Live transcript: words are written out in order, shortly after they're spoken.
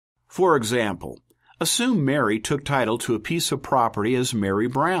For example, assume Mary took title to a piece of property as Mary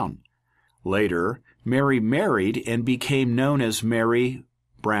Brown. Later, Mary married and became known as Mary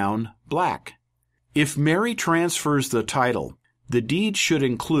Brown Black. If Mary transfers the title, the deed should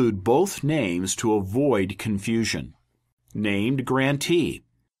include both names to avoid confusion. Named grantee.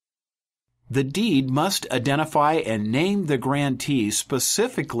 The deed must identify and name the grantee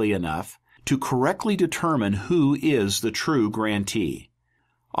specifically enough to correctly determine who is the true grantee.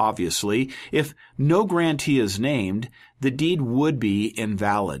 Obviously, if no grantee is named, the deed would be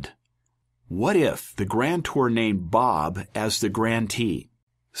invalid. What if the grantor named Bob as the grantee?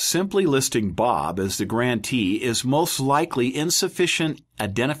 Simply listing Bob as the grantee is most likely insufficient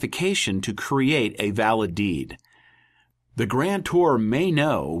identification to create a valid deed. The grantor may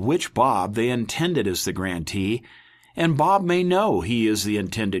know which Bob they intended as the grantee, and Bob may know he is the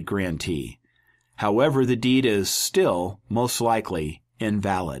intended grantee. However, the deed is still most likely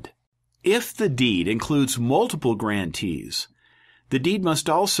invalid. If the deed includes multiple grantees, the deed must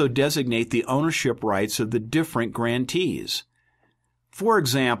also designate the ownership rights of the different grantees. For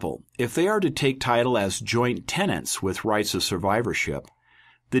example, if they are to take title as joint tenants with rights of survivorship,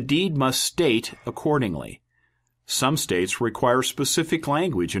 the deed must state accordingly. Some states require specific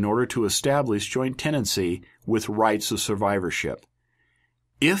language in order to establish joint tenancy with rights of survivorship.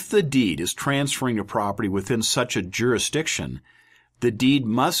 If the deed is transferring a property within such a jurisdiction, the deed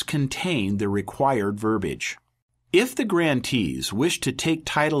must contain the required verbiage. If the grantees wish to take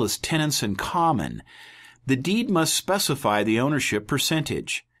title as tenants in common, the deed must specify the ownership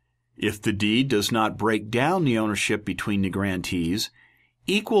percentage. If the deed does not break down the ownership between the grantees,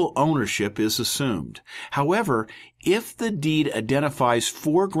 equal ownership is assumed. However, if the deed identifies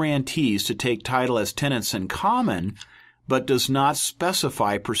 4 grantees to take title as tenants in common, but does not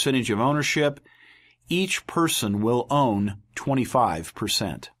specify percentage of ownership, each person will own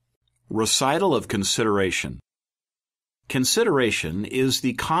 25%. Recital of consideration. Consideration is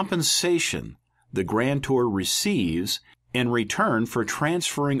the compensation the grantor receives in return for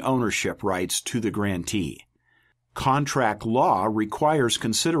transferring ownership rights to the grantee. Contract law requires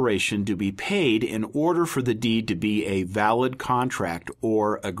consideration to be paid in order for the deed to be a valid contract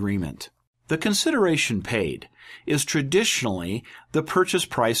or agreement. The consideration paid is traditionally the purchase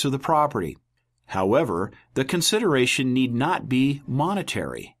price of the property. However, the consideration need not be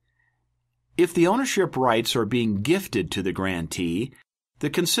monetary. If the ownership rights are being gifted to the grantee, the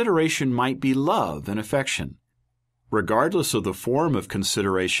consideration might be love and affection. Regardless of the form of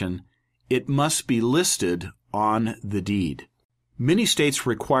consideration, it must be listed on the deed. Many states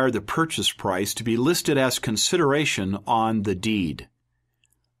require the purchase price to be listed as consideration on the deed.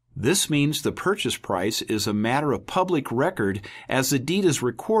 This means the purchase price is a matter of public record as the deed is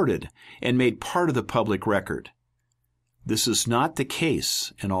recorded and made part of the public record. This is not the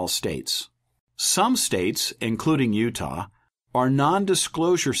case in all states. Some states, including Utah, are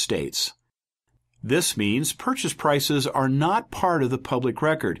non-disclosure states. This means purchase prices are not part of the public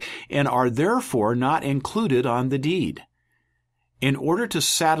record and are therefore not included on the deed. In order to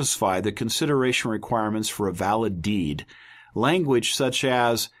satisfy the consideration requirements for a valid deed, language such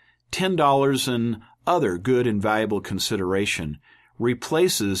as $10 and other good and valuable consideration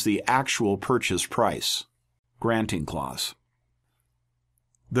replaces the actual purchase price. Granting clause.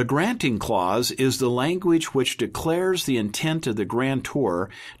 The granting clause is the language which declares the intent of the grantor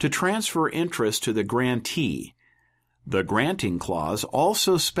to transfer interest to the grantee. The granting clause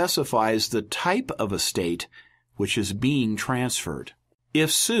also specifies the type of estate which is being transferred.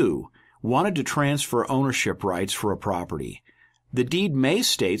 If Sue wanted to transfer ownership rights for a property, the deed may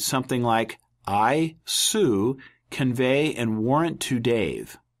state something like, I, Sue, convey and warrant to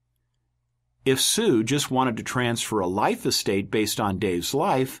Dave. If Sue just wanted to transfer a life estate based on Dave's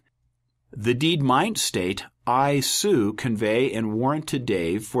life, the deed might state, I, Sue, convey and warrant to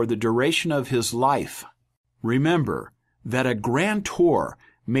Dave for the duration of his life. Remember that a grantor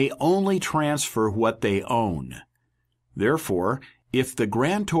may only transfer what they own. Therefore, if the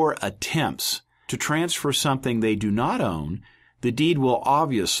grantor attempts to transfer something they do not own, the deed will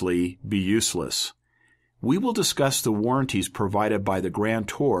obviously be useless. We will discuss the warranties provided by the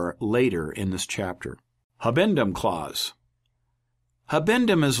grantor later in this chapter. Habendum clause.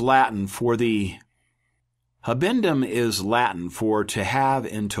 Habendum is Latin for to have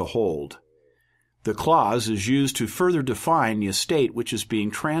and to hold. The clause is used to further define the estate which is being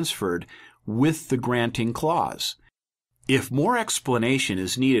transferred with the granting clause. If more explanation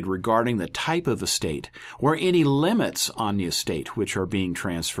is needed regarding the type of estate or any limits on the estate which are being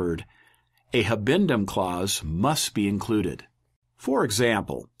transferred, a habendum clause must be included. For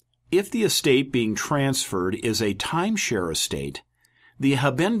example, if the estate being transferred is a timeshare estate, The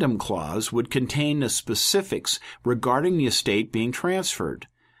habendum clause would contain the specifics regarding the estate being transferred,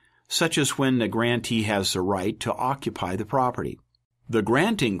 such as when the grantee has the right to occupy the property. The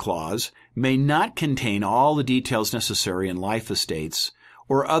granting clause may not contain all the details necessary in life estates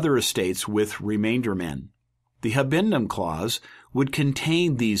or other estates with remainder men. The habendum clause would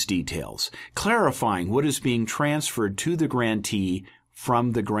contain these details, clarifying what is being transferred to the grantee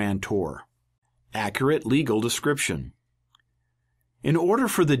from the grantor. Accurate legal description. In order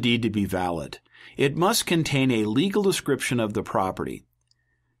for the deed to be valid, it must contain a legal description of the property.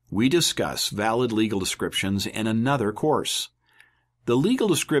 We discuss valid legal descriptions in another course. The legal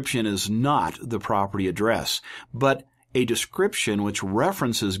description is not the property address, but a description which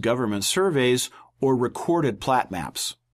references government surveys or recorded plat maps.